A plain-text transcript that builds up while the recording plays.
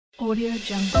Audio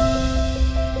Jungle.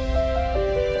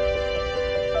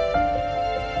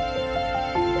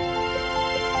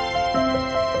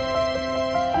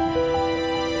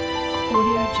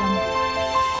 Audio Jungle.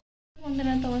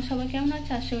 বন্ধুরা তোমরা সবাই কেমন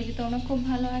আছো? আশা করি তোমরা খুব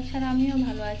ভালো আছো আর আমিও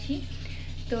ভালো আছি।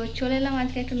 তো চলে এলাম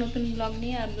আজকে একটা নতুন ব্লগ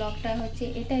নিয়ে। আর ব্লগটা হচ্ছে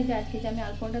এটাই যে আজকে যে আমি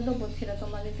আলপনাটা দেবো সেটা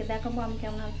তোমাদেরকে দেখাবো আমি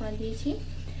কেমন আলপনা দিয়েছি।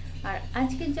 আর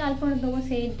আজকে যে আলপনা দেবো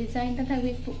সেই ডিজাইনটা থাকবে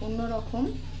একটু অন্যরকম।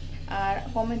 আর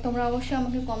তোমরা অবশ্যই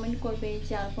আমাকে কমেন্ট করবে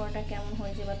যে আলপনাটা কেমন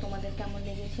হয়েছে বা তোমাদের কেমন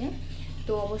লেগেছে।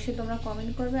 তো অবশ্যই তোমরা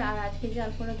কমেন্ট করবে। আর আজকে যে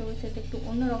আলপনা দেবো সেটা একটু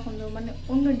অন্যরকম দেবো, মানে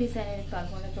অন্য ডিজাইনের একটু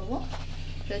আলপনা দেবো।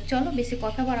 তো চলো বেশি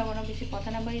কথা বাড়াবো না, বেশি কথা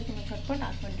না বাড়িয়ে তুমি ঝটপট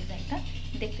আলপনা ডিজাইনটা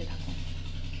দেখতে থাকো।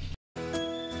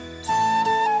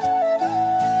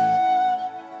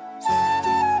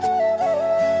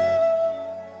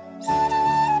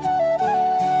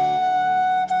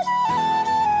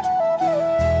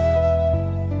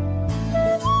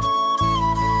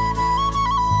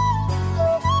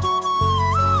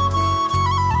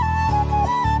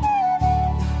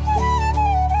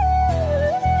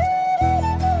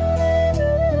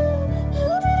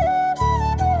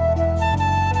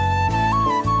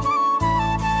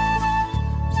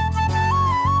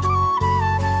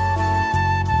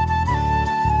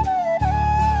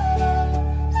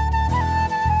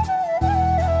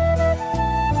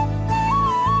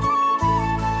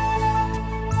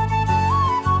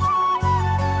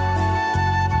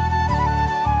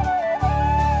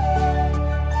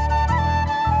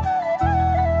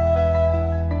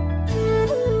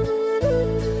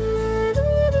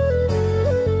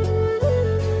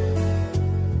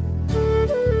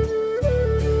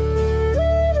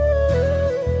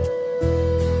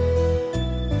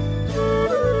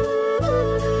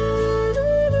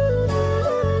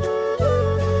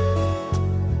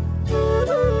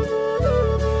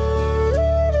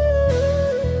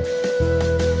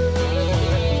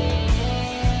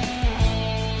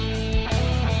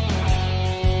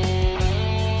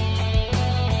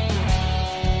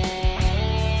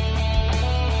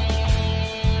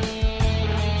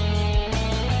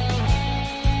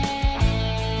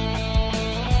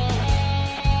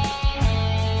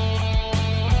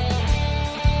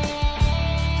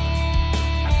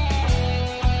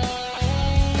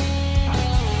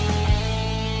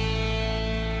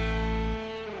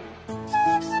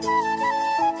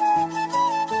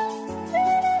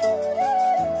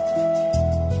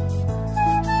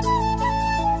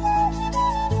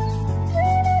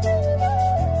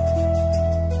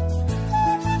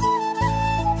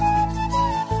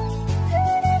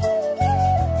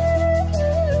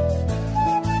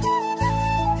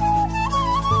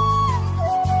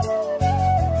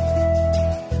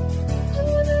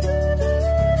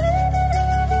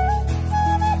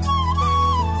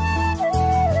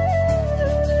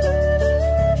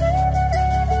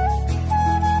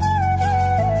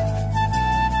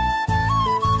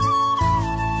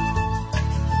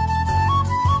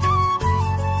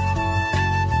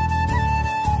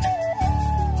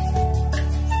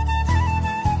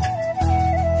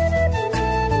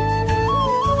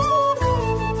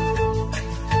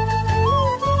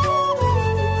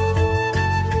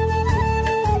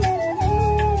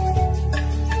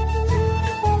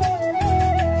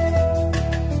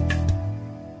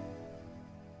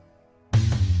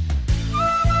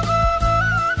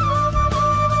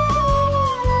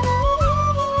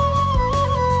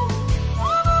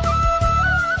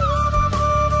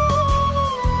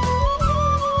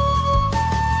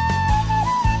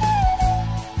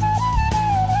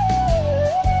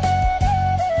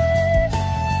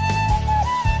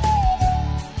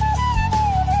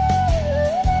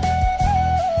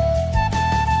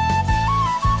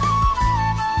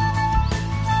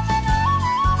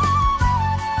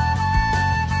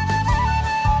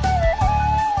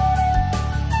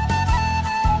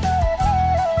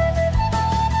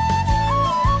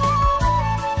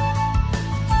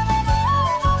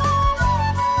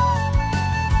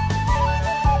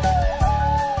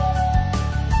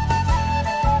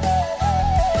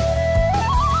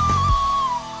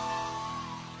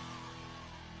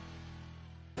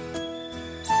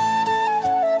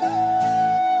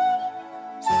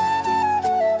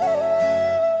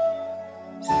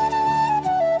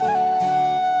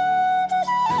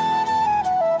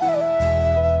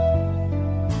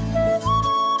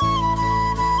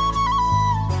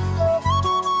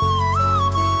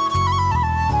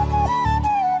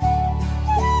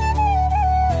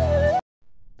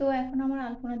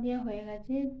 আলপনা দেওয়া হয়ে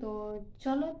গেছে। তো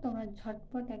চলো তোমরা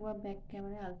ঝটপট একবার ব্যাক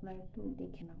ক্যামেরায় আলপনা একটু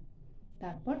দেখে নাও,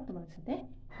 তারপর তোমার সাথে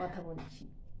কথা বলছি।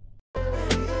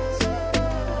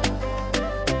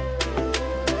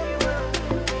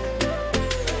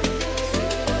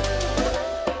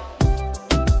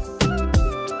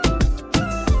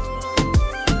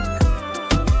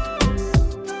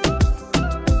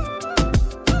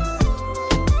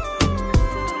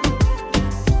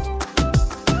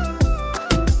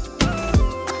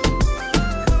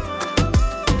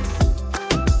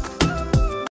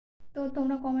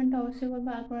 অবশ্যই বলবো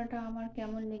আলপনাটা আমার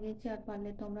কেমন লেগেছে, আর পারলে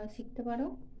তোমরা শিখতে পারো।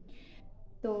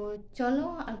 তো চলো,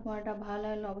 আলপনাটা ভালো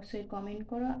লাগলে অবশ্যই কমেন্ট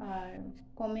করো, আর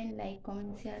লাইক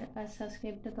কমেন্ট শেয়ার আর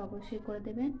সাবস্ক্রাইবটা তো অবশ্যই করে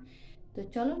দেবেন। তো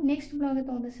চলো, নেক্সট ব্লগে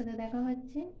তোমাদের সাথে দেখা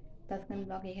হচ্ছে। ততক্ষণ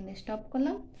ব্লগ এখানে স্টপ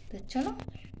করলাম। তো চলো,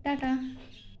 টাটা।